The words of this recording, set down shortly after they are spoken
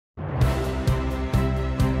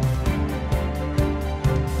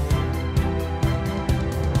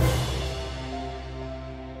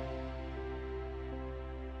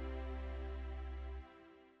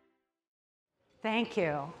Thank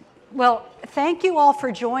you. Well, thank you all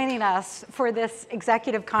for joining us for this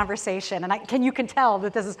executive conversation. And you can tell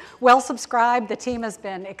that this is well subscribed. The team has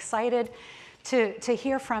been excited to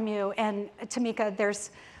hear from you. And Tamika, there's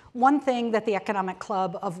one thing that the Economic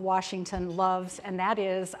Club of Washington loves, and that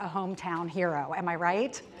is a hometown hero. Am I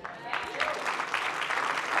right?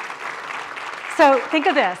 So think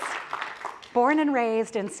of this. Born and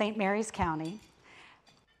raised in St. Mary's County,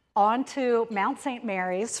 on to Mount St.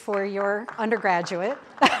 Mary's for your undergraduate.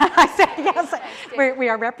 I said yes, we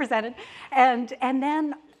are represented. And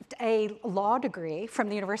then a law degree from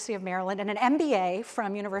the University of Maryland and an MBA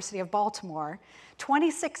from University of Baltimore.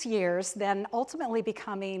 26 years, then ultimately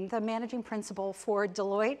becoming the managing principal for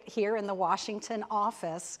Deloitte here in the Washington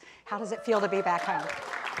office. How does it feel to be back home?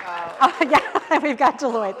 Yeah, we've got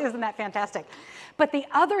Deloitte. Isn't that fantastic? But the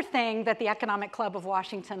other thing that the Economic Club of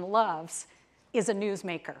Washington loves is a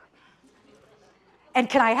newsmaker. And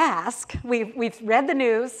can I ask, we've read the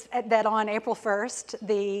news that on April 1st,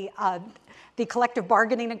 the collective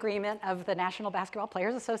bargaining agreement of the National Basketball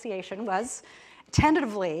Players Association was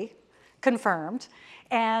tentatively confirmed.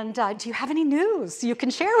 And do you have any news you can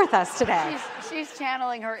share with us today? She's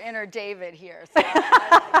channeling her inner David here. So,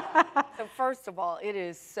 so first of all, it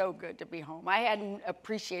is so good to be home. I hadn't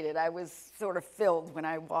appreciated, I was sort of filled when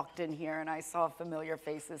I walked in here and I saw familiar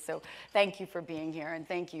faces. So thank you for being here, and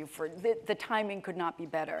thank you for, the timing could not be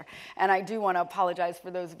better. And I do want to apologize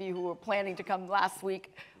for those of you who were planning to come last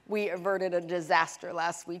week. We averted a disaster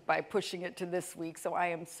last week by pushing it to this week, so I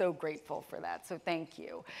am so grateful for that, so thank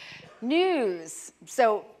you. News.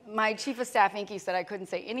 So my chief of staff, Inky, said I couldn't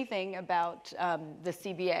say anything about the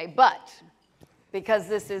CBA, but because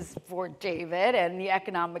this is for David and the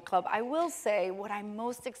Economic Club, I will say what I'm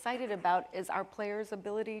most excited about is our players'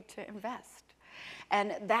 ability to invest.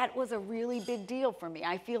 And that was a really big deal for me.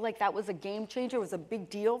 I feel like that was a game changer. It was a big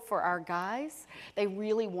deal for our guys. They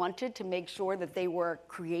really wanted to make sure that they were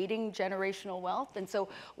creating generational wealth. And so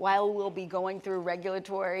while we'll be going through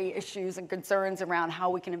regulatory issues and concerns around how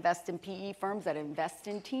we can invest in PE firms that invest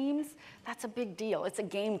in teams, that's a big deal. It's a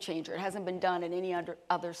game changer. It hasn't been done in any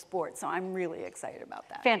other sport. So I'm really excited about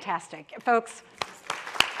that. Fantastic. Folks.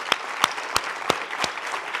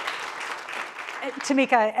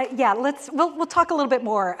 Tamika, yeah, we'll talk a little bit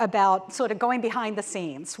more about sort of going behind the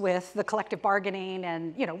scenes with the collective bargaining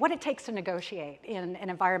and what it takes to negotiate in an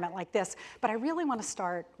environment like this. But I really want to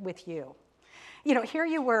start with you. Here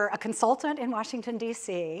you were a consultant in Washington,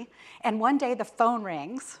 D.C., and one day the phone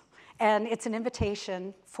rings, and it's an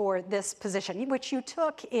invitation for this position, which you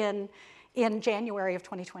took in January of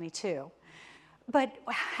 2022. But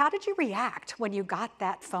how did you react when you got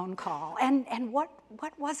that phone call? And what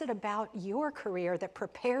was it about your career that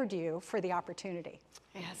prepared you for the opportunity?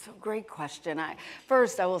 Yeah, so great question.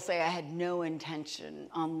 First, I will say I had no intention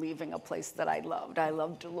on leaving a place that I loved. I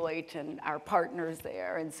loved Deloitte and our partners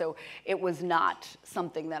there, and so it was not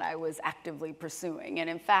something that I was actively pursuing. And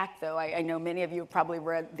in fact, though, I know many of you have probably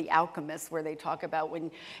read The Alchemist, where they talk about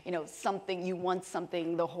when you want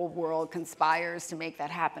something, the whole world conspires to make that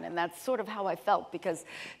happen. And that's sort of how I felt, because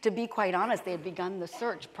to be quite honest, they had begun the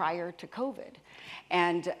search prior to COVID.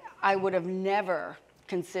 And I would have never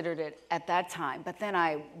considered it at that time. But then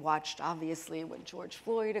I watched, obviously, when George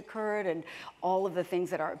Floyd occurred and all of the things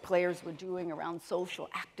that our players were doing around social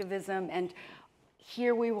activism. And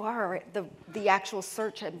here we were, the actual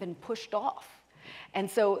search had been pushed off. And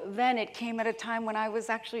so then it came at a time when I was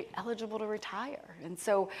actually eligible to retire. And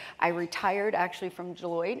so I retired actually from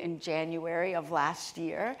Deloitte in January of last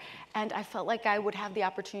year. And I felt like I would have the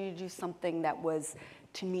opportunity to do something that was,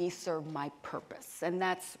 to me, serve my purpose. And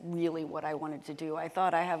that's really what I wanted to do. I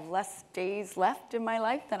thought I have less days left in my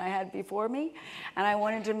life than I had before me. And I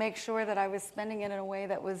wanted to make sure that I was spending it in a way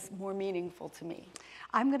that was more meaningful to me.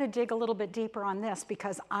 I'm going to dig a little bit deeper on this,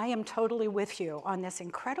 because I am totally with you on this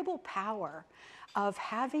incredible power of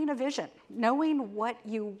having a vision, knowing what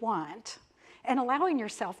you want, and allowing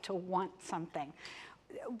yourself to want something.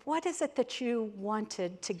 What is it that you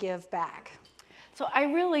wanted to give back? So I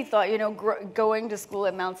really thought, going to school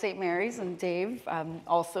at Mount St. Mary's, and Dave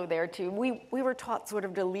also there too, we were taught sort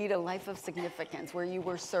of to lead a life of significance where you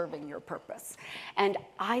were serving your purpose. And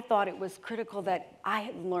I thought it was critical that I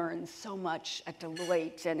had learned so much at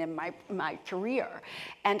Deloitte and in my career.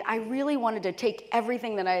 And I really wanted to take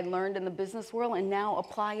everything that I had learned in the business world and now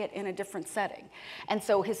apply it in a different setting. And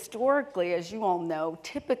so historically, as you all know,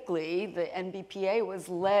 typically the NBPA was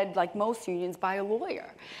led, like most unions, by a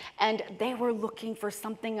lawyer. And they were looking for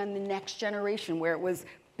something on the next generation where it was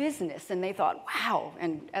business, and they thought, wow.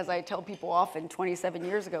 And as I tell people often, 27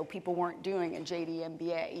 years ago, people weren't doing a JD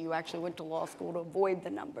MBA. You actually went to law school to avoid the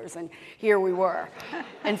numbers, and here we were.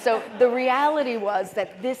 And so the reality was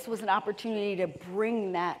that this was an opportunity to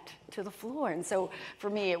bring that to the floor. And so for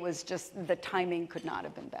me, it was just, the timing could not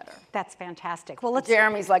have been better. That's fantastic. Well,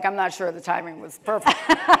 Jeremy's like, I'm not sure the timing was perfect.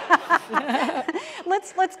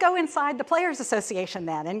 Let's go inside the Players Association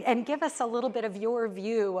then and give us a little bit of your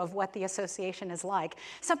view of what the association is like.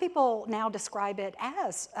 Some people now describe it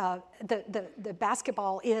as the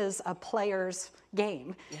basketball is a player's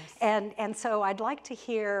game. Yes. And so I'd like to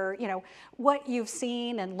hear, what you've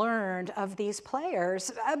seen and learned of these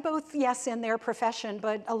players, both, yes, in their profession,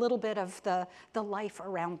 but a little bit of the life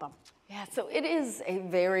around them. Yeah, so it is a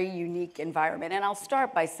very unique environment. And I'll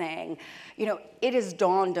start by saying, it has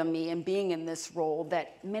dawned on me in being in this role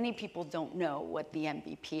that many people don't know what the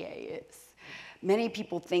NBPA is. Many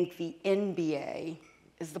people think the NBA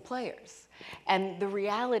is the players. And the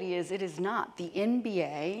reality is it is not. The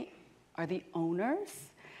NBA are the owners.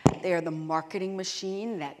 They are the marketing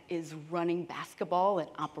machine that is running basketball and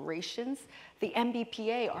operations. The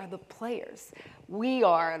NBPA are the players. We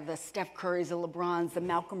are the Steph Currys, the LeBrons, the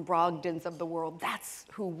Malcolm Brogdons of the world. That's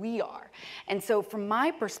who we are. And so from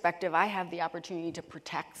my perspective, I have the opportunity to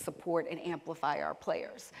protect, support, and amplify our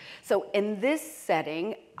players. So in this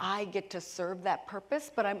setting, I get to serve that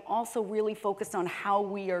purpose, but I'm also really focused on how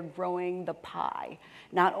we are growing the pie,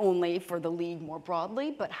 not only for the league more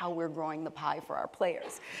broadly, but how we're growing the pie for our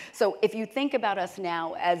players. So if you think about us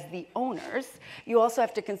now as the owners, you also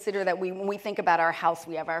have to consider that when we think about our house,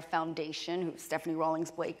 we have our foundation, who Stephanie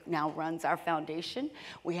Rawlings-Blake now runs our foundation.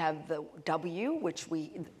 We have the W, which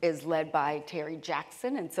is led by Terry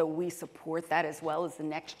Jackson, and so we support that as well as the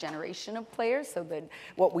next generation of players, so that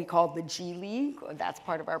what we call the G League, that's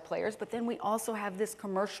part of our players. But then we also have this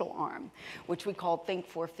commercial arm, which we call Think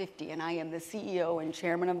 450, and I am the CEO and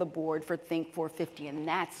chairman of the board for Think 450, and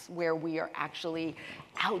that's where we are actually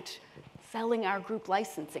out selling our group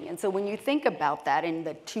licensing. And so when you think about that in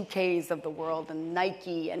the 2Ks of the world and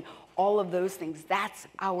Nike and all of those things, that's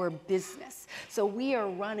our business. So we are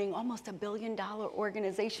running almost $1 billion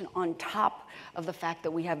organization on top of the fact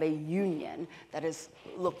that we have a union that is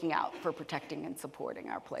looking out for protecting and supporting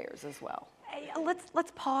our players as well.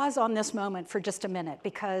 Let's pause on this moment for just a minute,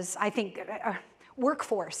 because I think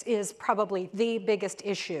workforce is probably the biggest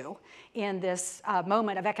issue in this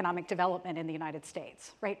moment of economic development in the United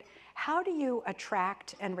States, right? How do you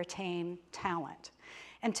attract and retain talent?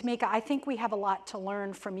 And Tamika, I think we have a lot to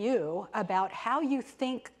learn from you about how you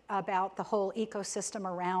think about the whole ecosystem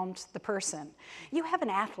around the person. You have an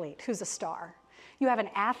athlete who's a star. You have an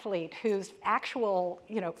athlete whose actual,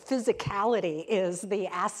 physicality is the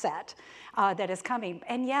asset that is coming.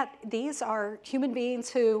 And yet these are human beings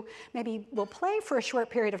who maybe will play for a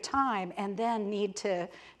short period of time and then need to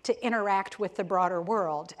interact with the broader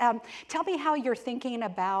world. Tell me how you're thinking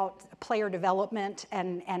about player development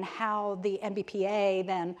and how the NBPA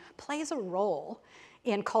then plays a role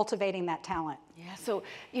in cultivating that talent. Yeah, so,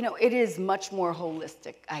 it is much more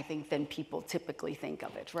holistic, I think, than people typically think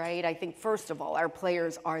of it, right? I think, first of all, our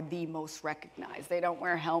players are the most recognized. They don't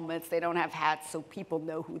wear helmets, they don't have hats, so people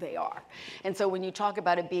know who they are. And so when you talk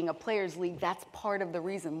about it being a players' league, that's part of the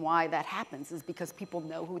reason why that happens, is because people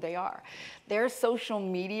know who they are. Their social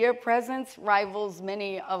media presence rivals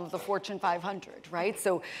many of the Fortune 500, right?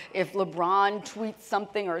 So if LeBron tweets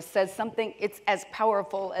something or says something, it's as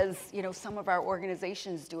powerful as, some of our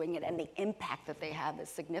organizations doing it, and the impact that they have is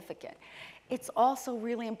significant. It's also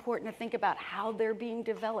really important to think about how they're being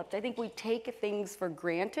developed. I think we take things for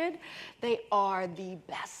granted. They are the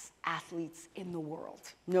best athletes in the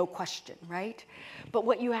world, no question, right? But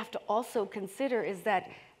what you have to also consider is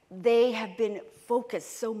that they have been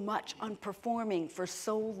focused so much on performing for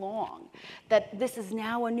so long that this is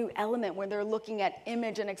now a new element where they're looking at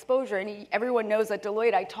image and exposure. And everyone knows at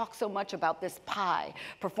Deloitte, I talk so much about this pie,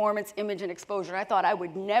 performance, image, and exposure. I thought I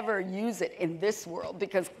would never use it in this world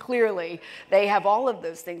because clearly they have all of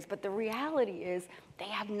those things. But the reality is they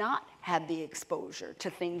have not had the exposure to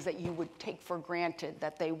things that you would take for granted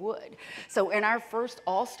that they would. So in our first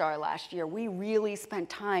All-Star last year, we really spent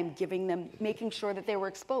time giving them, making sure that they were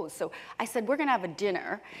exposed. So I said, we're gonna have a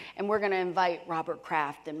dinner and we're gonna invite Robert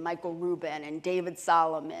Kraft and Michael Rubin and David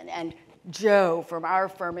Solomon and Joe from our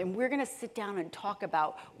firm, and we're going to sit down and talk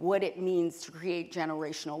about what it means to create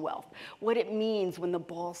generational wealth, what it means when the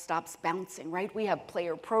ball stops bouncing, right? We have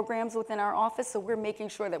player programs within our office, so we're making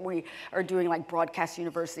sure that we are doing like Broadcast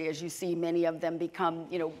University. As you see, many of them become,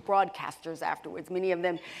 broadcasters afterwards. Many of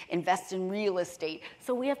them invest in real estate.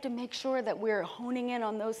 So we have to make sure that we're honing in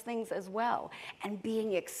on those things as well. And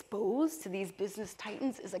being exposed to these business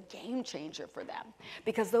titans is a game changer for them,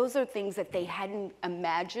 because those are things that they hadn't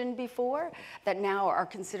imagined before that now are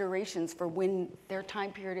considerations for when their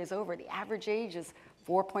time period is over. The average age is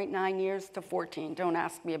 4.9 years to 14. Don't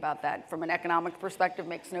ask me about that. From an economic perspective,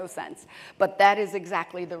 makes no sense. But that is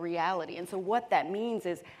exactly the reality. And so what that means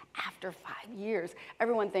is after 5 years,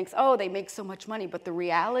 everyone thinks, oh, they make so much money. But the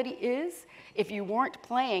reality is, if you weren't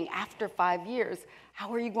playing after 5 years,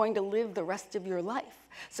 how are you going to live the rest of your life?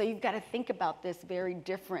 So you've got to think about this very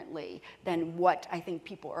differently than what I think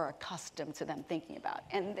people are accustomed to them thinking about.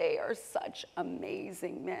 And they are such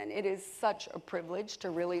amazing men. It is such a privilege to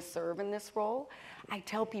really serve in this role. I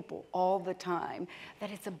tell people all the time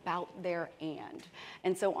that it's about their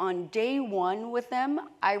and so on day one with them,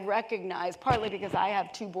 I recognize, partly because I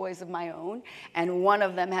have 2 boys of my own, and one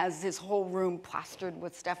of them has his whole room plastered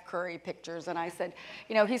with Steph Curry pictures. And I said,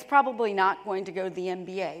 he's probably not going to go to the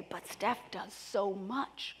NBA, but Steph does so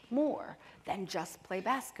much more than just play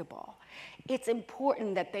basketball. It's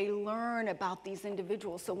important that they learn about these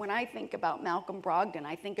individuals. So when I think about Malcolm Brogdon,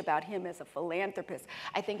 I think about him as a philanthropist.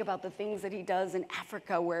 I think about the things that he does in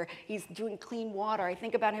Africa where he's doing clean water. I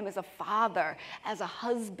think about him as a father, as a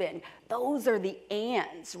husband. Those are the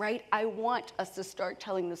ands, right? I want us to start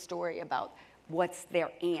telling the story about what's their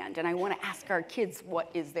and I want to ask our kids what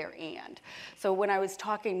is their and. So when I was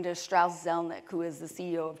talking to Strauss Zelnick, who is the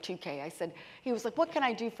CEO of 2K, he was like, what can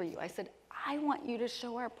I do for you? I said, I want you to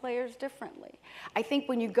show our players differently. I think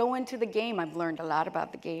when you go into the game, I've learned a lot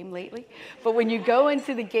about the game lately, but when you go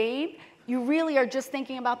into the game, you really are just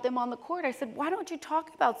thinking about them on the court. I said, why don't you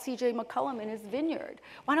talk about CJ McCollum in his vineyard?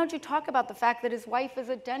 Why don't you talk about the fact that his wife is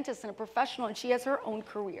a dentist and a professional and she has her own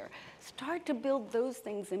career? Start to build those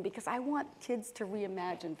things in, because I want kids to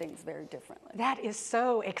reimagine things very differently. That is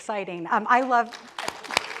so exciting. I love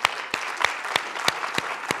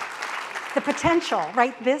the potential,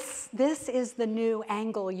 right? This is the new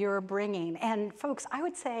angle you're bringing. And folks, I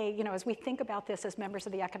would say, as we think about this as members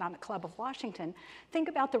of the Economic Club of Washington, think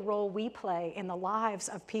about the role we play in the lives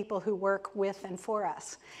of people who work with and for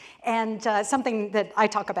us. And something that I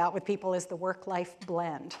talk about with people is the work-life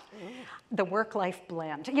blend. The work-life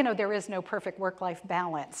blend. There is no perfect work-life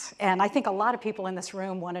balance. And I think a lot of people in this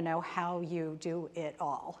room want to know how you do it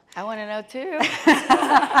all. I want to know too.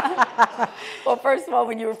 Well, first of all,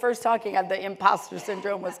 when you were first talking, the imposter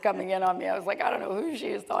syndrome was coming in on me. I was like, I don't know who she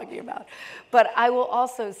is talking about. But I will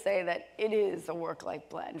also say that it is a work-life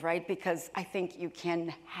blend, right? Because I think you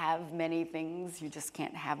can have many things, you just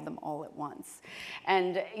can't have them all at once.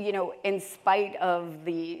 And, in spite of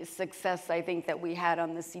the success, I think, that we had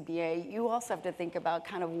on the CBA, you also have to think about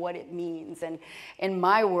kind of what it means. And in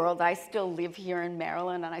my world, I still live here in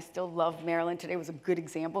Maryland, and I still love Maryland. Today was a good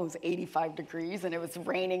example. It was 85 degrees, and it was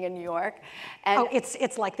raining in New York. And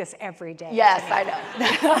it's like this every day. Yes, I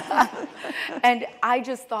know. And I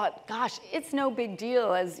just thought, gosh, it's no big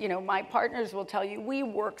deal. As my partners will tell you, we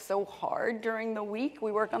work so hard during the week.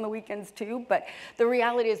 We work on the weekends too. But the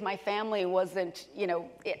reality is my family wasn't,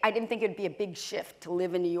 I didn't think it'd be a big shift to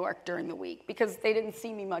live in New York during the week, because they didn't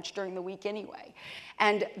see me much during the week anyway.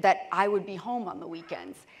 And that I would be home on the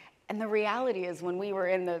weekends. And the reality is, when we were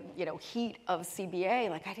in the heat of CBA,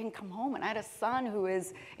 I didn't come home, and I had a son who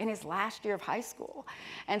is in his last year of high school.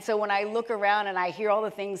 And so when I look around and I hear all the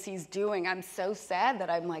things he's doing, I'm so sad that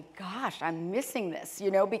I'm like, gosh, I'm missing this,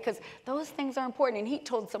 because those things are important. And he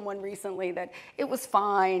told someone recently that it was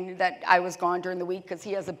fine that I was gone during the week because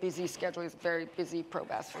he has a busy schedule. He's a very busy pro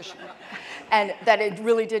bass fisherman. And that it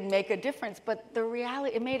really did make a difference. But the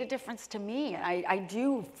reality, it made a difference to me. And I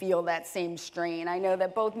do feel that same strain. I know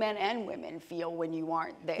that both men and women feel when you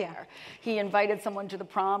aren't there. Yeah. He invited someone to the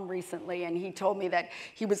prom recently, and he told me that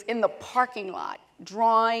he was in the parking lot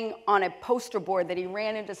drawing on a poster board that he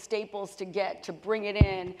ran into Staples to bring it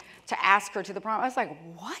in to ask her to the prom. I was like,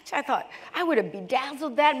 what? I thought I would have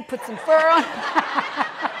bedazzled that and put some fur on.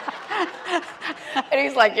 And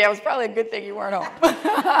he's like, yeah, it was probably a good thing you weren't home.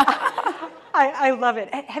 I love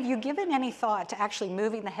it. Have you given any thought to actually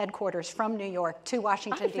moving the headquarters from New York to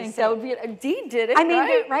Washington, D.C.? I think that would be, Dee did it, I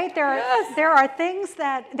mean, right? There are things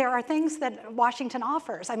that Washington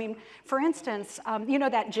offers. I mean, for instance, you know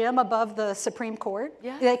that gym above the Supreme Court?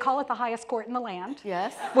 Yes. They call it the highest court in the land.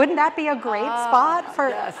 Yes. Wouldn't that be a great spot for?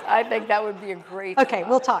 Yes, I think that would be a great Okay, spot.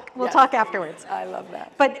 we'll talk. We'll Yes. talk afterwards. I love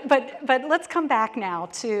that. But let's come back now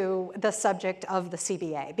to the subject of the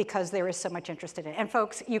CBA, because there is so much interest in it. And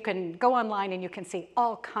folks, you can go online and you can see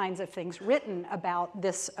all kinds of things written about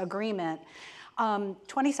this agreement.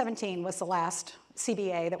 2017 was the last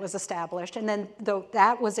CBA that was established, and then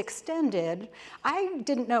that was extended. I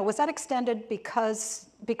didn't know, was that extended because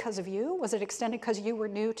of you? Was it extended because you were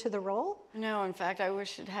new to the role? No, in fact, I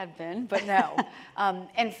wish it had been, but no.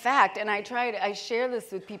 In fact, and I share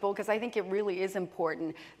this with people because I think it really is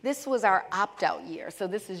important. This was our opt-out year, so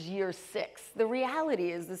this is year 6. The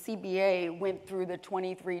reality is the CBA went through the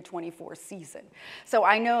 23-24 season. So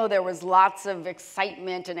I know there was lots of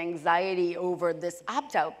excitement and anxiety over this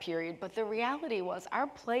opt-out period, but the reality was our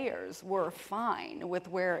players were fine with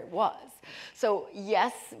where it was. So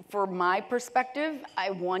yes, for my perspective,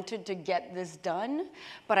 I wanted to get this done,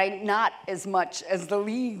 but not as much as the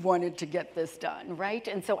league wanted to get this done, right?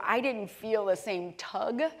 And so I didn't feel the same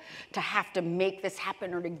tug to have to make this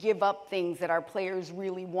happen or to give up things that our players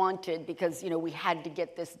really wanted because, you know, we had to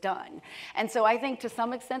get this done. And so I think to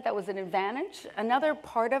some extent that was an advantage. Another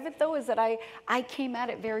part of it, though, is that I came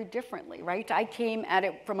at it very differently, right? I came at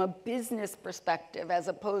it from a business perspective as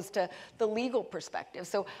opposed to the legal perspective.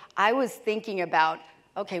 So I was thinking about,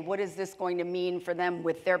 okay, what is this going to mean for them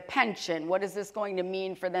with their pension? What is this going to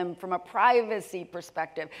mean for them from a privacy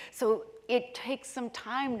perspective? So it takes some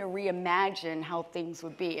time to reimagine how things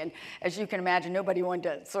would be. And as you can imagine, nobody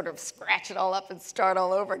wanted to sort of scratch it all up and start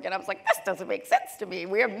all over again. I was like, this doesn't make sense to me.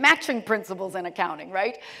 We have matching principles in accounting,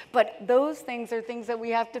 right? But those things are things that we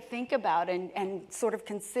have to think about and sort of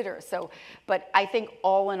consider. So, but I think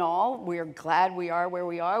all in all, we're glad we are where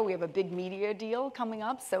we are. We have a big media deal coming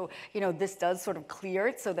up. So, you know, this does sort of clear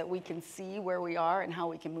it so that we can see where we are and how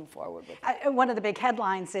we can move forward with it. One of the big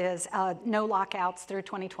headlines is no lockouts through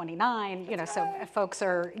 2029. You know, so folks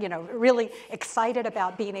are, you know, really excited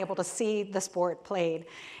about being able to see the sport played,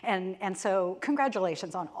 and so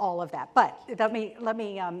congratulations on all of that. But let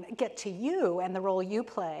me get to you and the role you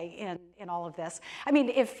play in all of this. I mean,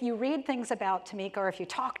 if you read things about Tamika, or if you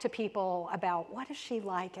talk to people about what is she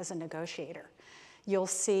like as a negotiator, you'll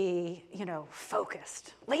see, you know,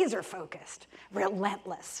 focused, laser focused,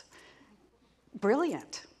 relentless,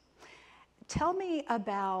 brilliant. Tell me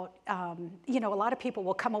about, you know, a lot of people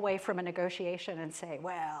will come away from a negotiation and say,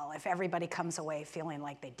 well, if everybody comes away feeling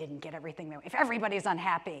like they didn't get everything, if everybody's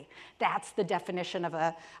unhappy, that's the definition of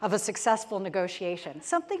a successful negotiation.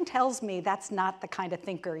 Something tells me that's not the kind of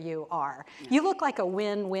thinker you are. Yeah. You look like a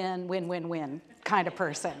win-win-win-win-win kind of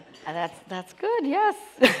person. That's good, yes.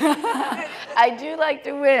 I do like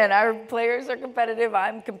to win. Our players are competitive,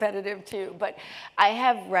 I'm competitive too. But I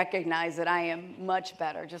have recognized that I am much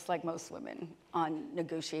better, just like most women, on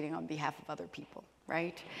negotiating on behalf of other people,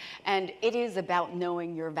 right? And it is about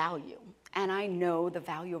knowing your value. And I know the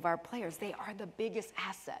value of our players. They are the biggest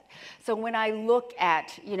asset. So when I look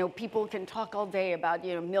at, you know, people can talk all day about,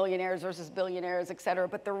 you know, millionaires versus billionaires, et cetera.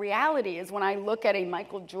 But the reality is when I look at a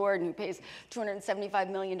Michael Jordan who pays $275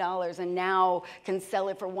 million and now can sell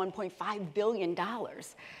it for $1.5 billion,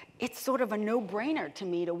 it's sort of a no-brainer to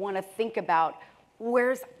me to want to think about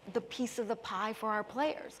where's the piece of the pie for our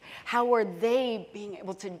players? How are they being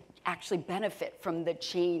able to actually benefit from the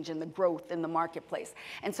change and the growth in the marketplace?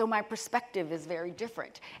 And so my perspective is very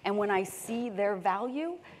different. And when I see their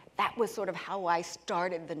value, that was sort of how I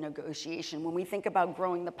started the negotiation. When we think about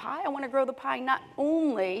growing the pie, I want to grow the pie not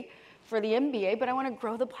only for the NBA, but I want to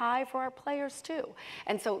grow the pie for our players too.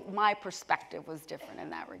 And so my perspective was different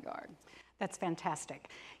in that regard. That's fantastic.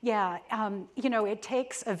 Yeah, you know, it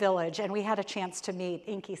takes a village, and we had a chance to meet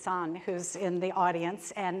Inki-san, who's in the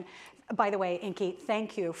audience. And by the way, Inki,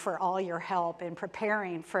 thank you for all your help in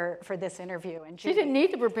preparing for this interview. And she didn't need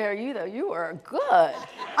to prepare you, though. You were good.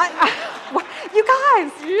 You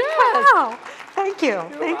guys, yes. Wow. Thank you.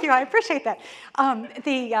 Thank you. I appreciate that.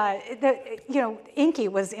 You know, Inki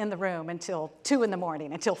was in the room until 2 in the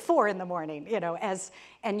morning, until 4 in the morning, you know,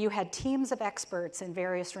 and you had teams of experts in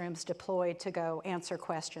various rooms deployed to go answer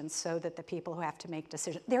questions so that the people who have to make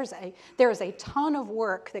decisions, there's a ton of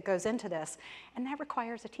work that goes into this, and that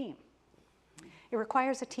requires a team. It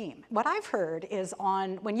requires a team. What I've heard is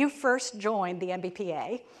when you first joined the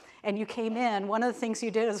NBPA and you came in, one of the things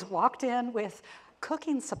you did is walked in with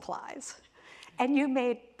cooking supplies, and you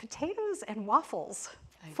made potatoes and waffles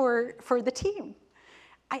for the team.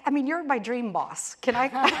 I mean, you're my dream boss. Can I,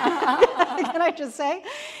 can I just say?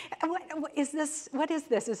 What is this?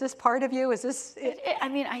 Is this part of you? Is this? I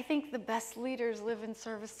mean, I think the best leaders live in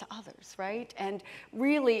service to others, right? And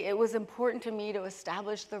really, it was important to me to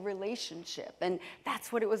establish the relationship, and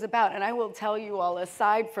that's what it was about. And I will tell you all,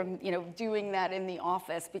 aside from, you know, doing that in the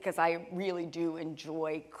office, because I really do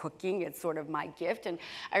enjoy cooking, it's sort of my gift. And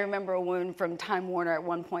I remember a woman from Time Warner at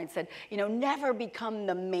one point said, you know, never become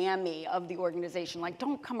the mammy of the organization. Like,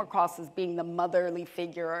 don't come across as being the motherly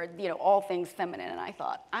figure or, you know, all things feminine. And I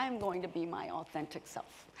thought, I'm going to be my authentic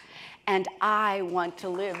self. And I want to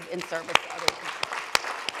live in service to other people.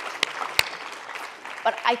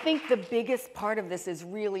 But I think the biggest part of this is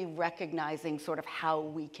really recognizing sort of how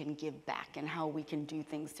we can give back and how we can do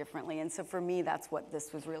things differently. And so for me, that's what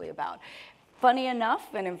this was really about. Funny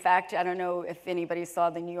enough, and in fact, I don't know if anybody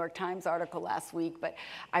saw the New York Times article last week, but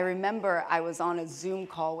I remember I was on a Zoom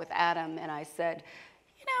call with Adam, and I said,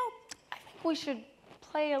 you know, I think we should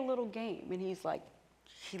play a little game. And he's like,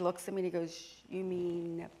 he looks at me and he goes, you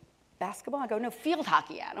mean basketball? I go, no, field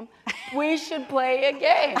hockey, Adam. We should play a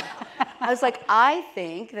game. I was like, I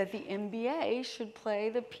think that the NBA should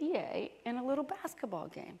play the PA in a little basketball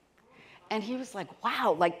game. And he was like,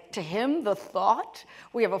 wow, like to him, the thought,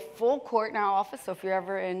 we have a full court in our office, so if you're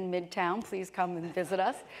ever in Midtown, please come and visit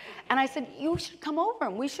us. And I said, you should come over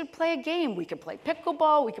and we should play a game. We could play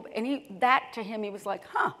pickleball, that to him, he was like,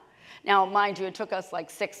 huh. Now, mind you, it took us like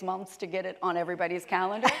 6 months to get it on everybody's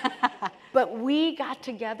calendar. But we got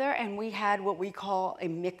together and we had what we call a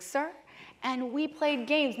mixer. And we played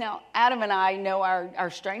games. Now, Adam and I know our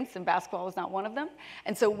strengths, and basketball was not one of them.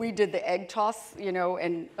 And so we did the egg toss, you know,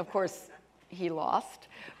 and of course, he lost,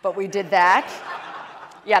 but we did that.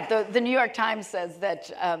 Yeah, the New York Times says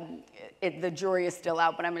that the jury is still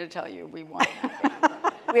out, but I'm going to tell you, we won.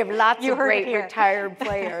 We have lots of great retired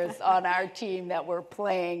players on our team that were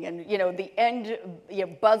playing, and you know, the end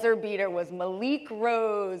buzzer beater was Malik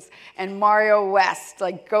Rose and Mario West,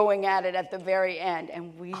 like going at it at the very end,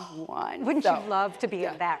 and we won. Wouldn't you love to be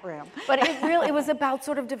in that room? But it was about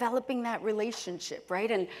sort of developing that relationship, right?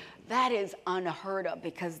 And that is unheard of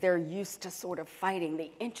because they're used to sort of fighting. The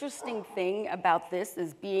interesting thing about this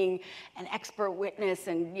is being an expert witness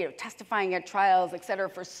and, you know, testifying at trials, et cetera,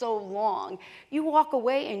 for so long, you walk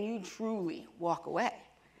away and you truly walk away.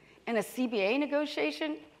 In a CBA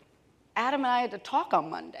negotiation, Adam and I had to talk on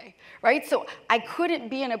Monday, right? So I couldn't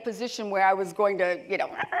be in a position where I was going to, you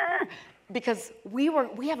know, because we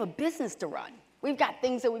have a business to run. We've got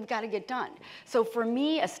things that we've got to get done. So for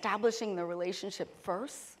me, establishing the relationship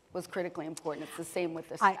first was critically important. It's the same with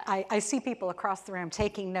this. I see people across the room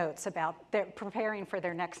taking notes about preparing for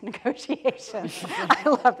their next negotiations. I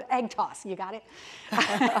love the egg toss. You got it?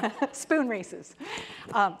 Spoon races.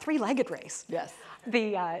 Three-legged race. Yes.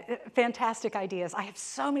 The fantastic ideas. I have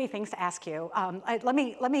so many things to ask you.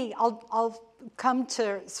 I'll come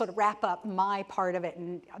to sort of wrap up my part of it,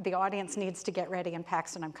 and the audience needs to get ready, and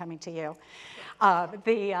Paxton, I'm coming to you.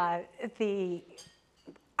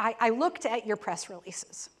 I looked at your press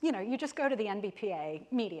releases. You know, you just go to the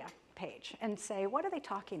NBPA media page and say, what are they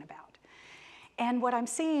talking about? And what I'm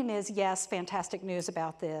seeing is, yes, fantastic news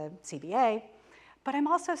about the CBA, but I'm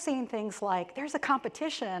also seeing things like there's a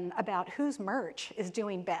competition about whose merch is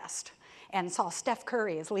doing best, and saw Steph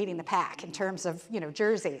Curry is leading the pack in terms of, you know,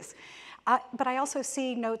 jerseys. But I also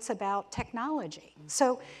see notes about technology.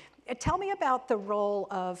 So tell me about the role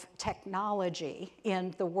of technology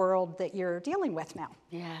in the world that you're dealing with now.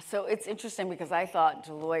 Yeah, so it's interesting because I thought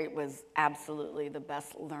Deloitte was absolutely the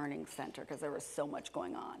best learning center because there was so much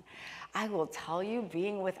going on. I will tell you,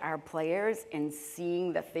 being with our players and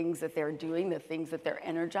seeing the things that they're doing, the things that they're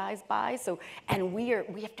energized by, and we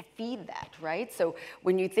have to feed that, right? So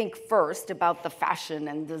when you think first about the fashion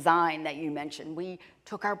and design that you mentioned, we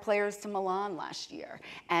took our players to Milan last year,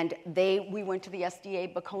 and we went to the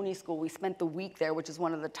SDA Bocconi School. We spent the week there, which is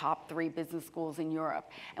one of the top 3 business schools in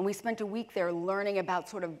Europe, and we spent a week there learning about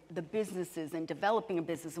sort of the businesses and developing a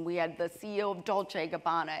business, and we had the CEO of Dolce &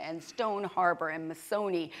 Gabbana and Stone Harbor and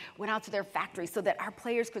Missoni went out to their factories so that our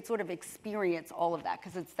players could sort of experience all of that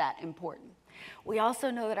because it's that important. We also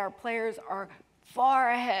know that our players are far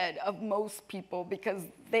ahead of most people because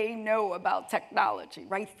they know about technology,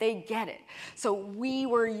 right? They get it. So we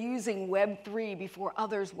were using Web3 before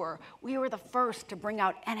others were. We were the first to bring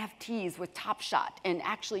out NFTs with Top Shot and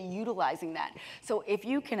actually utilizing that. So if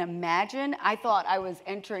you can imagine, I thought I was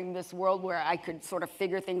entering this world where I could sort of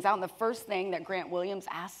figure things out. And the first thing that Grant Williams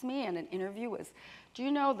asked me in an interview was, do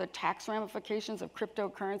you know the tax ramifications of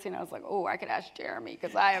cryptocurrency? And I was like, oh, I could ask Jeremy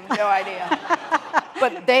because I have no idea.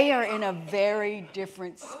 But they are in a very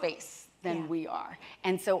different space than we are.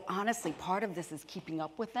 And so honestly, part of this is keeping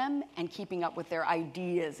up with them and keeping up with their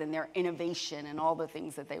ideas and their innovation and all the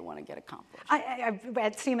things that they want to get accomplished.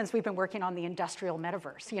 At Siemens, we've been working on the industrial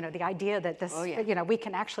metaverse, you know, the idea that this, you know, we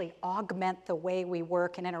can actually augment the way we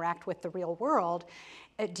work and interact with the real world.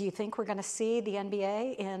 Do you think we're going to see the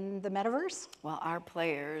NBA in the metaverse? Well, our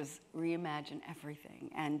players reimagine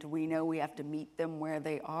everything, and we know we have to meet them where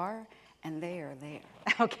they are, and they are there.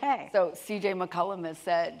 Okay. So CJ McCollum has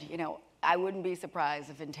said, you know, I wouldn't be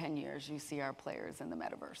surprised if in 10 years you see our players in the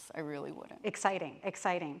metaverse. I really wouldn't. Exciting,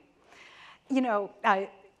 exciting. You know,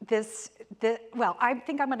 well, I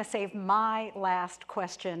think I'm going to save my last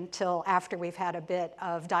question till after we've had a bit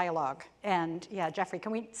of dialogue. And yeah, Jeffrey,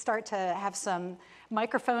 can we start to have some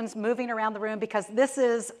microphones moving around the room, because this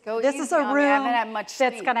is a room that's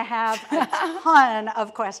going to have a ton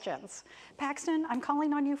of questions. Paxton, I'm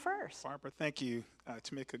calling on you first. Barbara, thank you.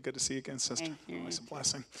 Tamika, good to see you again, sister. Always a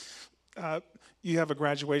blessing. You have a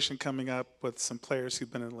graduation coming up with some players who've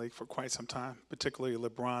been in the league for quite some time, particularly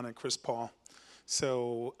LeBron and Chris Paul.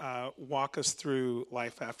 So walk us through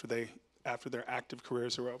life after their active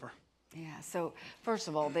careers are over. Yeah, so first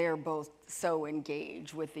of all, they're both so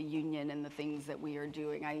engaged with the union and the things that we are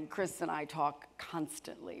doing. I mean, Chris and I talk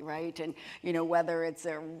constantly, right? And, you know, whether it's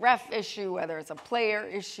a ref issue, whether it's a player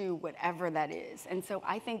issue, whatever that is. And so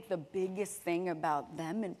I think the biggest thing about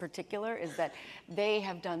them in particular is that they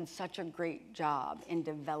have done such a great job in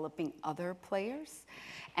developing other players.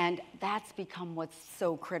 And that's become what's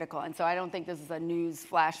so critical. And so I don't think this is a news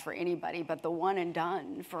flash for anybody, but the one and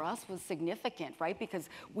done for us was significant, right? Because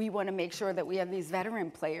we want to make sure that we have these veteran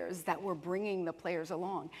players that we're bringing the players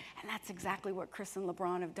along. And that's exactly what Chris and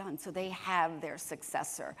LeBron have done. So they have their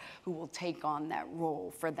successor who will take on that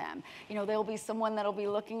role for them. You know, there'll be someone that'll be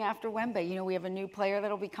looking after Wemby. You know, we have a new player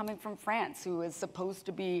that'll be coming from France who is supposed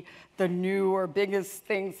to be the new or biggest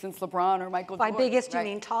thing since LeBron or Michael Jordan. By biggest, right?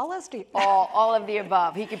 You mean tallest? All of the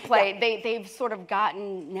above. He could play. Yeah. They've sort of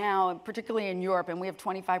gotten now, particularly in Europe, and we have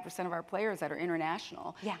 25% of our players that are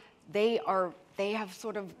international. Yeah. They have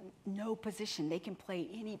sort of no position. They can play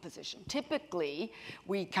any position. Typically,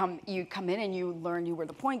 you come in and you learn you were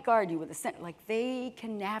the point guard, you were the center. Like, they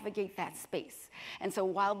can navigate that space. And so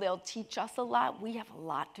while they'll teach us a lot, we have a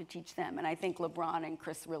lot to teach them. And I think LeBron and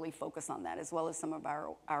Chris really focus on that, as well as some of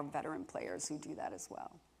our veteran players who do that as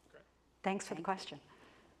well. Great. Thanks for the question.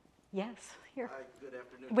 Yes, here. Hi, good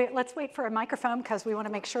afternoon. Let's wait for a microphone, because we want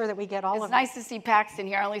to make sure that we get all of it. It's nice to see Paxton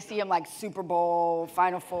here. I only see him like Super Bowl,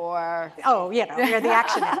 Final Four. Oh, you know, where the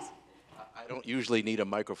action is. I don't usually need a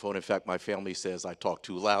microphone. In fact, my family says I talk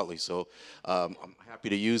too loudly, so I'm happy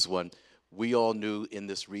to use one. We all knew in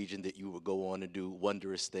this region that you would go on and do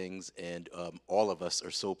wondrous things, and all of us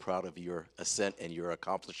are so proud of your ascent and your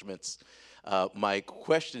accomplishments. My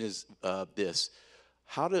question is this.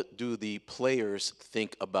 How do the players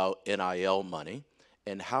think about NIL money,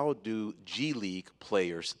 and how do G League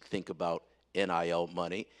players think about NIL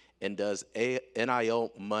money? And does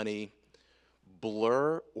NIL money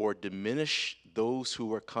blur or diminish those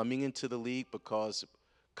who are coming into the league because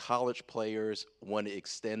college players want to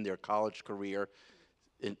extend their college career?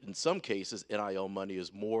 In some cases, NIL money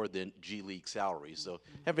is more than G League salaries. So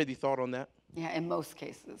have any thought on that? Yeah, in most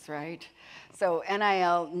cases, right? So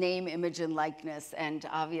NIL, name, image, and likeness, and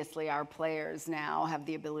obviously our players now have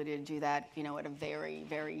the ability to do that, you know, at a very,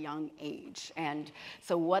 very young age. And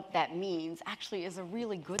so what that means actually is a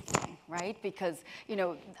really good thing, right? Because, you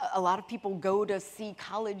know, a lot of people go to see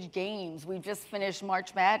college games. We just finished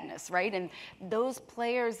March Madness, right? And those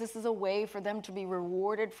players, this is a way for them to be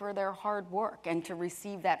rewarded for their hard work and to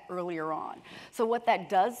receive that earlier on. So what that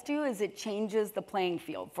does do is it changes the playing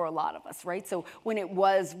field for a lot of us, right? So when it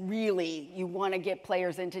was really, you want to get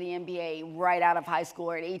players into the NBA right out of high school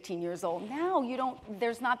or at 18 years old, now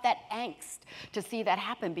there's not that angst to see that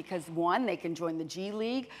happen, because one, they can join the G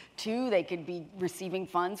League, two, they could be receiving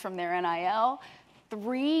funds from their NIL,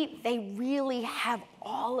 three, they really have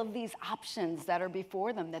all of these options that are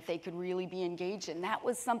before them that they could really be engaged in. That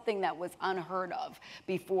was something that was unheard of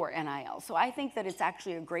before NIL. So I think that it's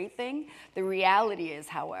actually a great thing. The reality is,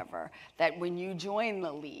 however, that when you join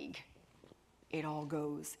the league, it all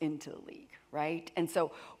goes into the league, right? And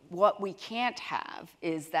so what we can't have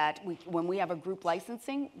is that when we have a group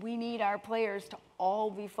licensing, we need our players to all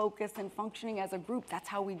be focused and functioning as a group. That's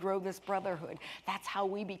how we grow this brotherhood. That's how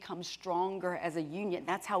we become stronger as a union.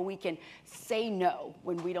 That's how we can say no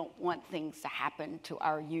when we don't want things to happen to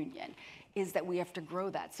our union, is that we have to grow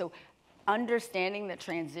that. So understanding the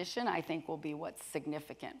transition, I think, will be what's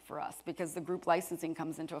significant for us, because the group licensing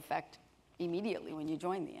comes into effect immediately when you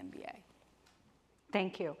join the NBA.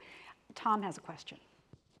 Thank you. Tom has a question.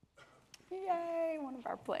 Yay, one of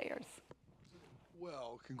our players.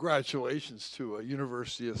 Well, congratulations to a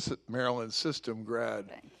University of Maryland system grad,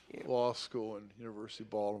 Thank you. law school, and University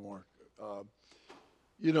of Baltimore.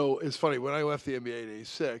 You know, it's funny, when I left the NBA at age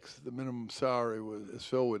 6, the minimum salary was, as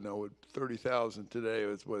Phil would know, at $30,000 today.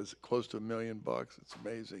 It was close to $1 million. It's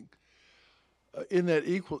amazing. In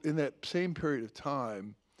that same period of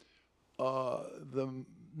time, the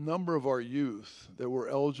number of our youth that were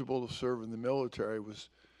eligible to serve in the military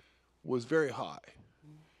was very high.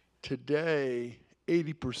 Today,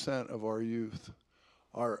 80% of our youth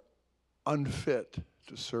are unfit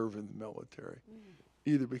to serve in the military,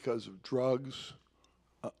 either because of drugs,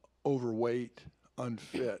 overweight,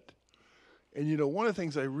 unfit. And you know, one of the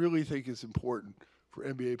things I really think is important for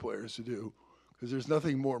NBA players to do, because there's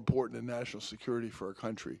nothing more important than national security for our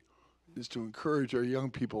country, is to encourage our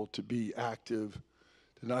young people to be active,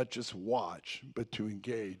 to not just watch, but to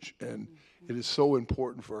engage. And it is so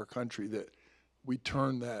important for our country that we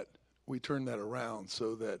turn that around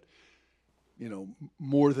so that, you know,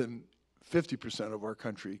 more than 50% of our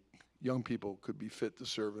country, young people, could be fit to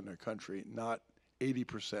serve in their country, not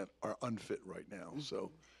 80% are unfit right now.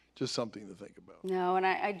 So just something to think about. No, and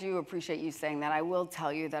I do appreciate you saying that. I will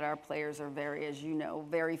tell you that our players are very, as you know,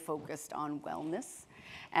 very focused on wellness.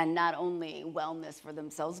 And not only wellness for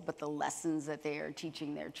themselves, but the lessons that they are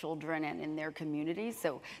teaching their children and in their communities.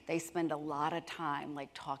 So they spend a lot of time like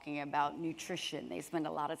talking about nutrition. They spend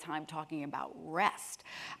a lot of time talking about rest.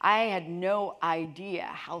 I had no idea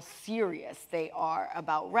how serious they are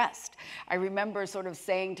about rest. I remember sort of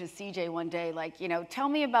saying to CJ one day, like, you know, tell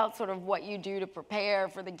me about sort of what you do to prepare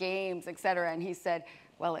for the games, et cetera. And he said,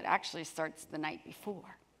 well, it actually starts the night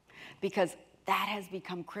before, because that has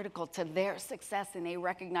become critical to their success, and they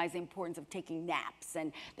recognize the importance of taking naps,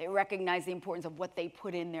 and they recognize the importance of what they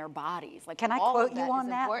put in their bodies. Like, Can I all quote of you on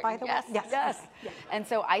that, important. by the way? Yes, yes. Yeah. And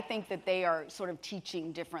so I think that they are sort of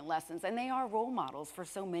teaching different lessons, and they are role models for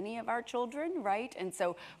so many of our children, right? And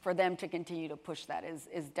so for them to continue to push that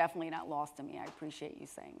is definitely not lost to me. I appreciate you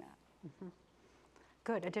saying that. Mm-hmm.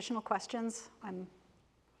 Good. Additional questions?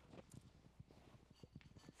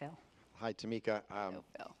 Phil. Hi, Tamika. Phil.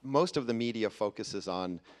 Most of the media focuses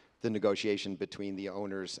on the negotiation between the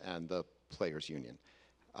owners and the players' union.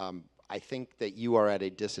 I think that you are at a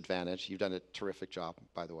disadvantage. You've done a terrific job,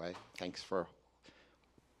 by the way. Thanks for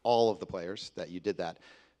all of the players that you did that.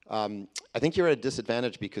 I think you're at a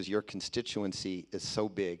disadvantage because your constituency is so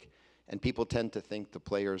big, and people tend to think the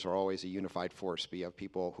players are always a unified force. But you have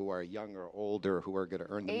people who are young or older who are going to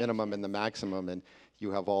earn the minimum and the maximum, and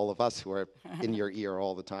you have all of us who are in your ear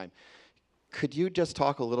all the time. Could you just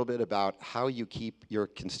talk a little bit about how you keep your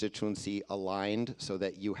constituency aligned so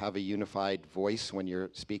that you have a unified voice when you're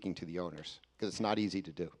speaking to the owners? Because it's not easy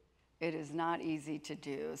to do. It is not easy to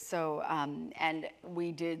do. So, and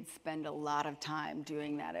we did spend a lot of time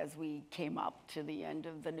doing that as we came up to the end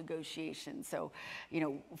of the negotiation. So, you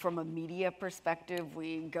know, from a media perspective,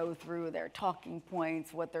 we go through their talking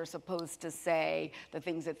points, what they're supposed to say, the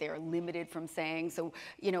things that they're limited from saying. So,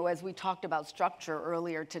 you know, as we talked about structure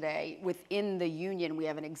earlier today, within the union, we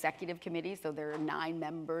have an executive committee. So there are 9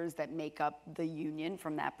 members that make up the union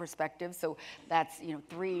from that perspective. So that's, you know,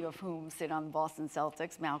 3 of whom sit on Boston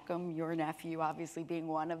Celtics, Malcolm, your nephew obviously being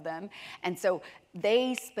one of them. And so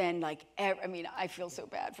they spend like, I mean, I feel so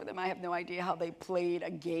bad for them. I have no idea how they played a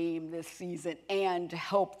game this season and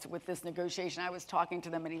helped with this negotiation. I was talking to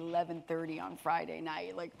them at 11:30 on Friday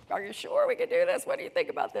night, like, are you sure we can do this? What do you think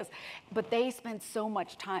about this? But they spend so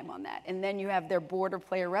much time on that. And then you have their board of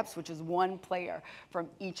player reps, which is 1 player from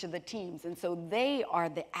each of the teams. And so they are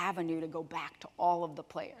the avenue to go back to all of the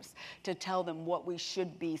players, to tell them what we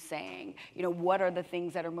should be saying. You know, what are the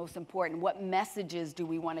things that are most important? What messages do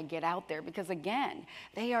we want to get out there? Because again,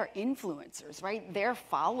 they are influencers, right? Their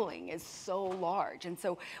following is so large. And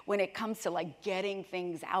so when it comes to like getting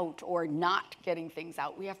things out or not getting things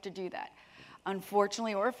out, we have to do that.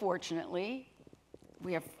 Unfortunately or fortunately,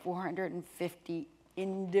 we have 450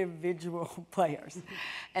 individual players.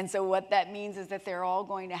 And so what that means is that they're all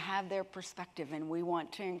going to have their perspective, and we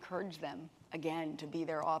want to encourage them, again, to be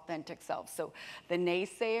their authentic self. So the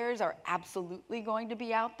naysayers are absolutely going to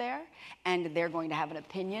be out there, and they're going to have an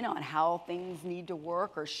opinion on how things need to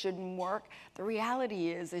work or shouldn't work. The reality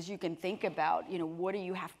is, as you can think about, you know, what do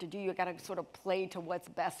you have to do? You got to sort of play to what's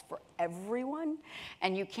best for everyone,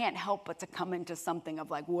 and you can't help but to come into something of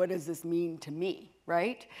like, what does this mean to me,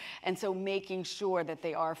 right? And so making sure that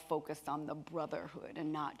they are focused on the brotherhood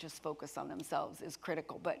and not just focused on themselves is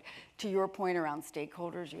critical. But to your point around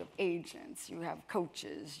stakeholders, you have agents, you have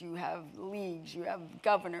coaches, you have leagues, you have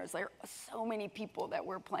governors. There are so many people that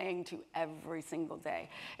we're playing to every single day.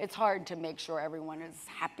 It's hard to make sure everyone is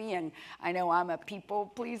happy, and I know I'm a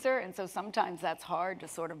people pleaser, and so sometimes that's hard to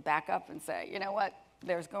sort of back up and say, you know what,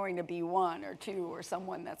 there's going to be one or two or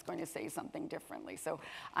someone that's going to say something differently. So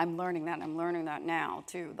I'm learning that, and I'm learning that now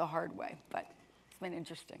too, the hard way, but it's been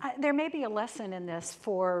interesting. There may be a lesson in this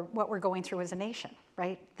for what we're going through as a nation,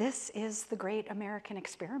 right? This is the great American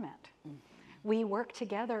experiment. We work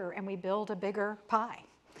together and we build a bigger pie.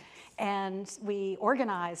 And we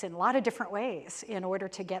organize in a lot of different ways in order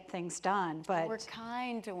to get things done. But we're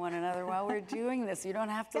kind to one another while we're doing this. You don't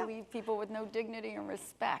have to leave people with no dignity and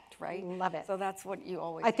respect, right? Love it. So that's what you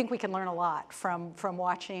always I think we can learn a lot from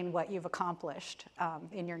watching what you've accomplished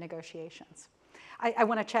in your negotiations. I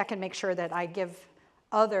want to check and make sure that I give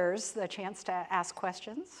others the chance to ask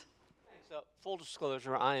questions. So, full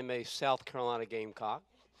disclosure, I am a South Carolina Gamecock.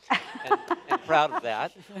 and proud of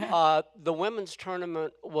that. The women's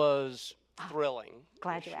tournament was thrilling.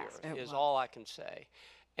 Glad this you asked. year, is all I can say.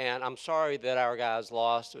 And I'm sorry that our guys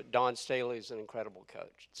lost. Don Staley's an incredible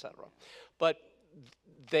coach, et cetera. But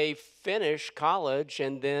they finish college,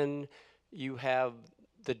 and then you have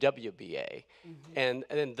the WBA. And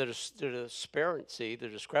the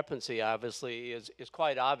discrepancy obviously is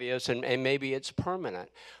quite obvious, and maybe it's permanent.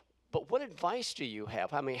 But what advice do you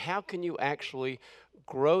have? I mean, how can you actually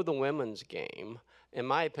grow the women's game? In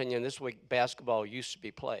my opinion, this way basketball used to be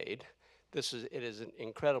played. It is an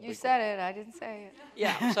incredibly. You said it. I didn't say it.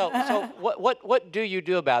 Yeah. So what do you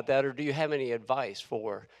do about that, or do you have any advice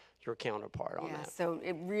for your counterpart on that? So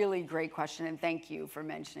really great question, and thank you for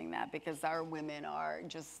mentioning that, because our women are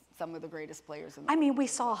just some of the greatest players in the world. I mean, we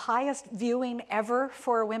saw highest viewing ever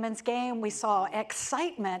for a women's game. We saw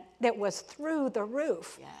excitement that was through the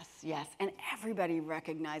roof. Yes, and everybody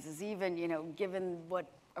recognizes, even, given what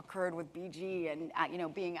occurred with BG and,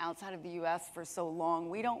 being outside of the U.S. for so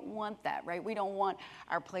long, we don't want that, right? We don't want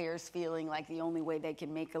our players feeling like the only way they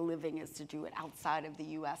can make a living is to do it outside of the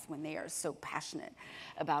U.S. when they are so passionate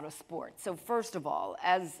about a sport. So first of all,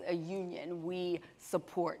 as a union, we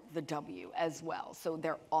support the W as well. So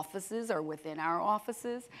their offices are within our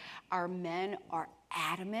offices. Our men are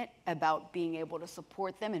adamant about being able to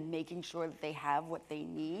support them and making sure that they have what they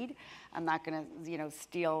need. I'm not going to,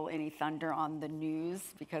 steal any thunder on the news,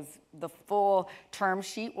 because the full term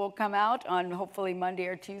sheet will come out on hopefully Monday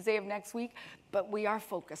or Tuesday of next week. But we are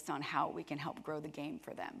focused on how we can help grow the game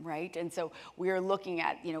for them, right? And so we are looking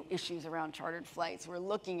at, issues around chartered flights. We're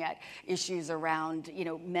looking at issues around,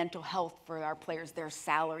 mental health for our players, their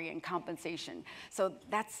salary and compensation. So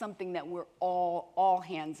that's something that we're all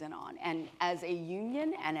hands in on. And as a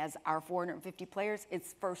union and as our 450 players,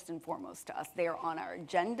 it's first and foremost to us. They are on our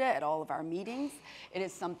agenda at all of our meetings. It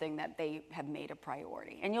is something that they have made a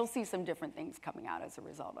priority. And you'll see some different things coming out as a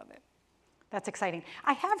result of it. That's exciting.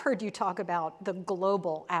 I have heard you talk about the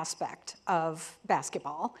global aspect of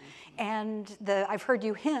basketball, and I've heard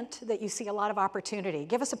you hint that you see a lot of opportunity.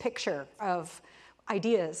 Give us a picture of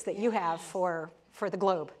ideas that you have for the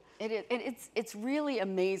globe. It's really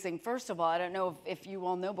amazing. First of all, I don't know if you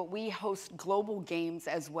all know, but we host global games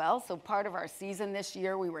as well. So part of our season this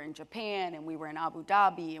year, we were in Japan, and we were in Abu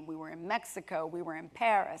Dhabi, and we were in Mexico, we were in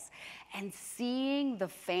Paris. And seeing the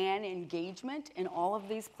fan engagement in all of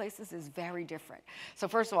these places is very different. So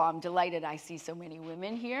first of all, I'm delighted I see so many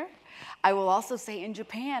women here. I will also say in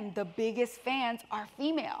Japan, the biggest fans are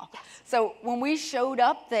female. Yes. So when we showed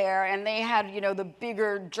up there and they had, the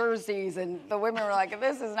bigger jerseys, and the women were like,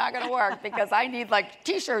 this is not going to work, because I need like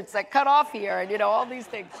t-shirts that cut off here and, all these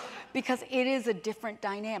things. Because it is a different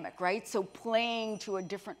dynamic, right? So playing to a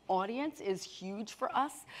different audience is huge for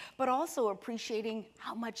us, but also appreciating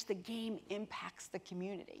how much the game impacts the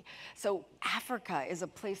community. So Africa is a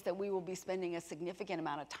place that we will be spending a significant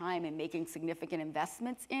amount of time and making significant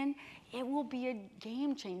investments in. It will be a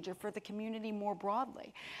game changer for the community more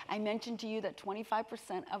broadly. I mentioned to you that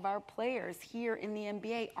 25% of our players here in the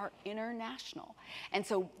NBA are international. And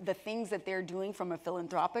so the things that they're doing from a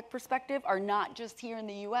philanthropic perspective are not just here in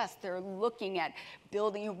the US. They're looking at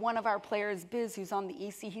building, one of our players, Biz, who's on the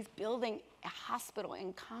EC, he's building a hospital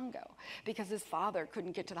in Congo because his father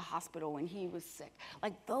couldn't get to the hospital when he was sick.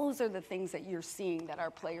 Like, those are the things that you're seeing that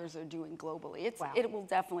our players are doing globally. Wow. It will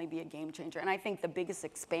definitely be a game changer. And I think the biggest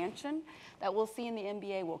expansion that we'll see in the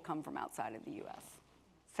NBA will come from outside of the US.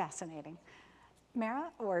 Fascinating.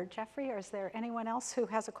 Mara or Jeffrey, or is there anyone else who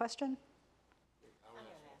has a question?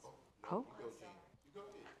 Oh.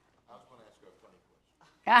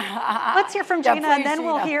 Let's hear from Yeah, Gina, and please, then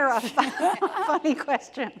we'll Gina. hear a funny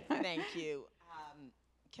question. Thank you.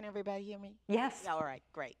 Can everybody hear me? Yes. All right,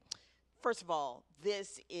 great. First of all,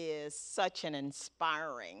 this is such an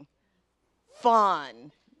inspiring,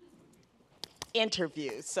 fun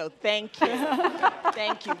interview. So thank you.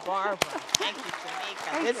 Thank you, Barbara. Thank you,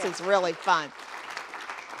 Tamika. This is really fun.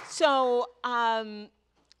 So,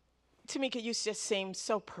 Tamika, you just seem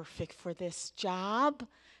so perfect for this job,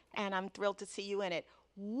 and I'm thrilled to see you in it.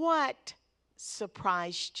 What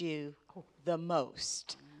surprised you the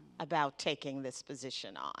most about taking this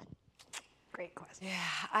position on? Great question.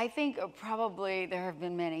 Yeah, I think probably there have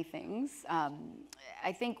been many things.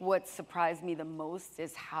 I think what surprised me the most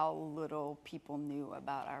is how little people knew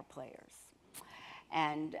about our players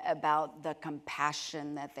and about the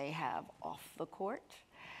compassion that they have off the court.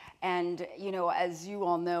 And, you know, as you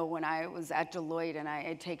all know, when I was at Deloitte and I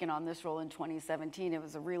had taken on this role in 2017, it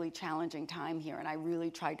was a really challenging time here. And I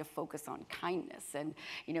really tried to focus on kindness and,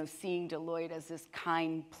 you know, seeing Deloitte as this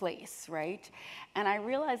kind place, right? And I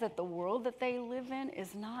realized that the world that they live in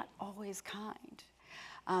is not always kind.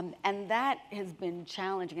 And that has been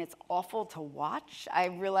challenging. It's awful to watch. I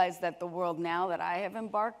realize that the world now that I have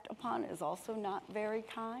embarked upon is also not very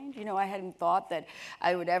kind. You know, I hadn't thought that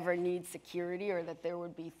I would ever need security or that there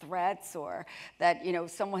would be threats or that, you know,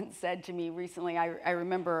 someone said to me recently, I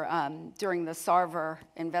remember during the Sarver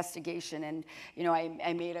investigation, and, you know,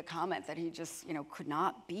 I made a comment that he just, you know, could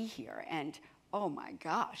not be here. And oh my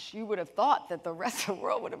gosh, you would have thought that the rest of the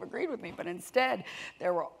world would have agreed with me, but instead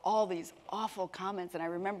there were all these awful comments. And I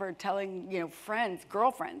remember telling, you know, friends,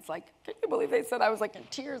 girlfriends, like, can you believe they said I was like in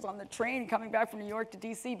tears on the train coming back from New York to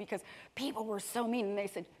DC because people were so mean. And they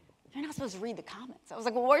said, you're not supposed to read the comments. I was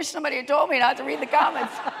like, well, wish somebody had told me not to read the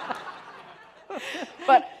comments.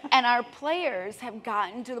 And our players have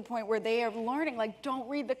gotten to the point where they are learning, like, don't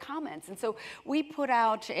read the comments. And so we put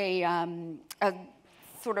out a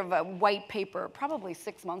sort of a white paper probably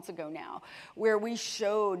 6 months ago now, where we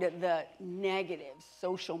showed the negative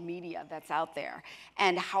social media that's out there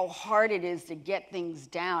and how hard it is to get things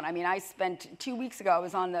down. I mean, I spent 2 weeks ago, I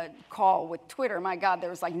was on the call with Twitter. My God,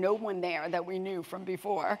 there was like no one there that we knew from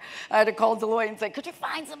before. I had to call Deloitte and say, could you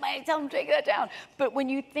find somebody, tell them to take that down. But when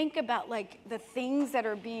you think about like the things that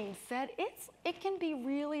are being said, it can be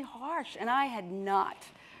really harsh. And I had not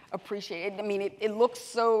appreciated it. I mean, it looks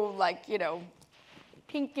so like, you know,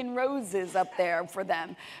 pink and roses up there for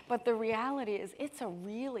them. But the reality is it's a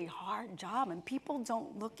really hard job, and people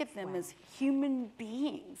don't look at them as human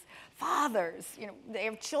beings. Fathers, you know, they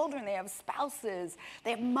have children, they have spouses,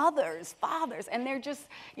 they have mothers, fathers, and they're just,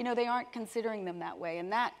 you know, they aren't considering them that way.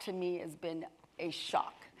 And that to me has been a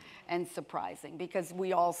shock and surprising because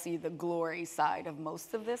we all see the glory side of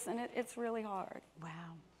most of this, and it's really hard. Wow.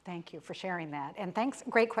 Thank you for sharing that. And thanks.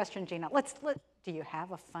 Great question, Gina. Do you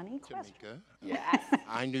have a funny question? Tamika, Yes.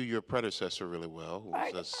 I knew your predecessor really well, who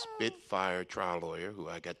was a Spitfire trial lawyer who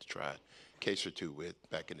I got to try a case or two with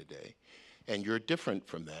back in the day. And you're different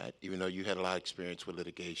from that, even though you had a lot of experience with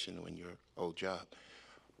litigation in your old job.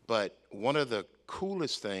 But one of the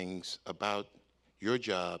coolest things about your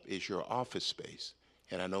job is your office space.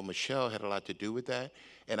 And I know Michelle had a lot to do with that.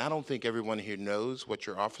 And I don't think everyone here knows what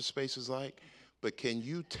your office space is like. But can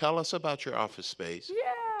you tell us about your office space?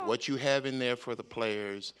 Yeah. What you have in there for the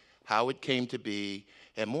players, how it came to be,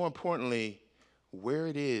 and more importantly, where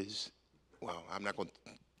it is. Well, I'm not going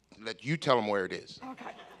to let you tell them where it is. Okay.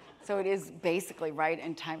 So it is basically right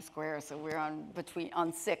in Times Square. So we're on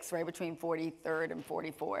 6th, right between 43rd and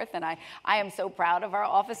 44th. And I am so proud of our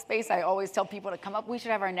office space. I always tell people to come up. We should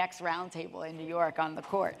have our next roundtable in New York on the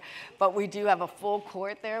court. But we do have a full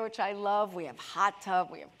court there, which I love. We have hot tub,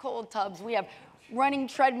 we have cold tubs, we have running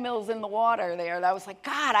treadmills in the water there. And I was like,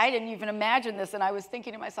 God, I didn't even imagine this. And I was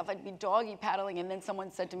thinking to myself, I'd be doggy paddling. And then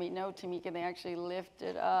someone said to me, no, Tamika, they actually lift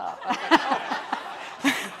it up. I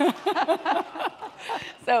was like, oh.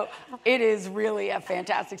 So it is really a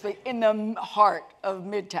fantastic space in the heart of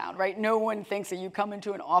Midtown, right? No one thinks that you come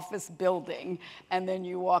into an office building and then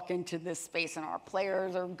you walk into this space, and our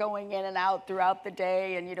players are going in and out throughout the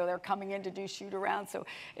day, and, you know, they're coming in to do shoot around. So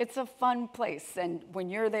it's a fun place. And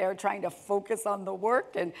when you're there trying to focus on the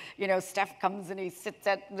work, and, you know, Steph comes and he sits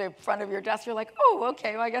at the front of your desk, you're like, oh,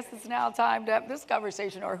 okay, well, I guess it's now time to have this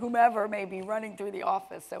conversation, or whomever may be running through the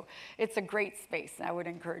office. So it's a great space, and I would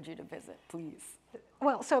encourage you to visit, please.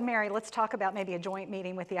 Well, so Mary, let's talk about maybe a joint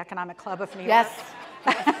meeting with the Economic Club of New York.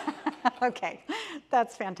 Yes. Okay,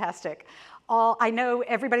 that's fantastic. I know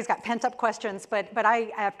everybody's got pent-up questions, but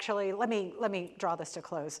I actually, let me draw this to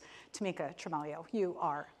close. Tamika Tremaglio, you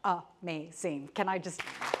are amazing. Can I just...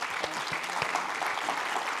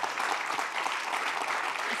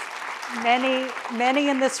 Many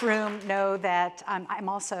in this room know that I'm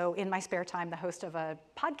also, in my spare time, the host of a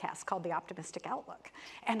podcast called The Optimistic Outlook.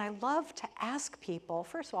 And I love to ask people,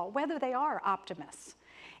 first of all, whether they are optimists.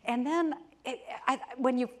 And then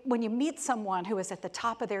when you meet someone who is at the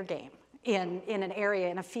top of their game in an area,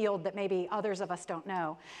 in a field that maybe others of us don't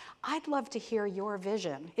know, I'd love to hear your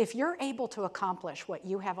vision. If you're able to accomplish what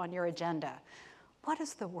you have on your agenda, what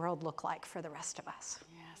does the world look like for the rest of us?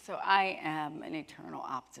 So I am an eternal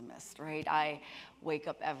optimist, right? I wake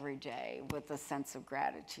up every day with a sense of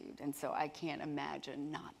gratitude, and so I can't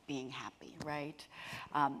imagine not being happy, right?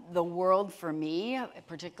 The world for me,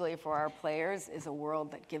 particularly for our players, is a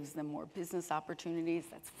world that gives them more business opportunities,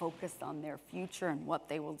 that's focused on their future and what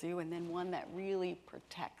they will do, and then one that really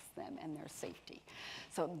protects them and their safety.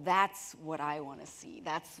 So that's what I want to see.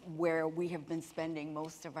 That's where we have been spending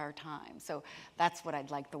most of our time. So that's what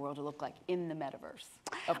I'd like the world to look like in the metaverse.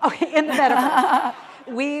 Okay, in the metaverse.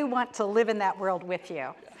 We want to live in that world with you.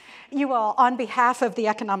 You all, on behalf of the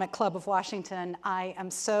Economic Club of Washington, I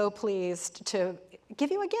am so pleased to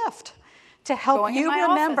give you a gift to help you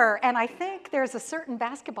remember. And I think there's a certain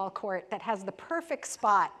basketball court that has the perfect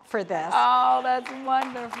spot for this. Oh, that's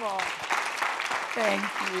wonderful. Thank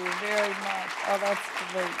you very much. Oh, that's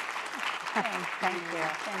great. Thank you.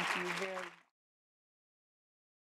 Thank you very much.